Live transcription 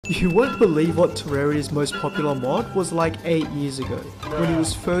You won't believe what Terraria's most popular mod was like 8 years ago, when it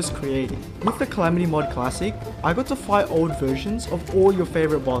was first created. With the Calamity Mod Classic, I got to fight old versions of all your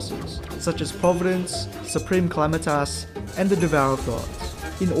favorite bosses, such as Providence, Supreme Calamitas, and the Devourer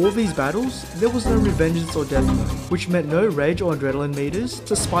gods. In all these battles, there was no revengeance or death mode, which meant no rage or adrenaline meters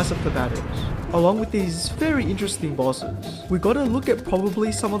to spice up the battles. Along with these very interesting bosses, we got to look at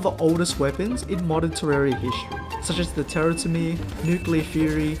probably some of the oldest weapons in modern Terraria history, such as the Terraria, Nuclear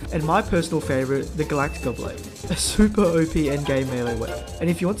Fury, and my personal favourite, the Galactica Blade, a super OP endgame melee weapon. And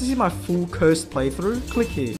if you want to see my full cursed playthrough, click here.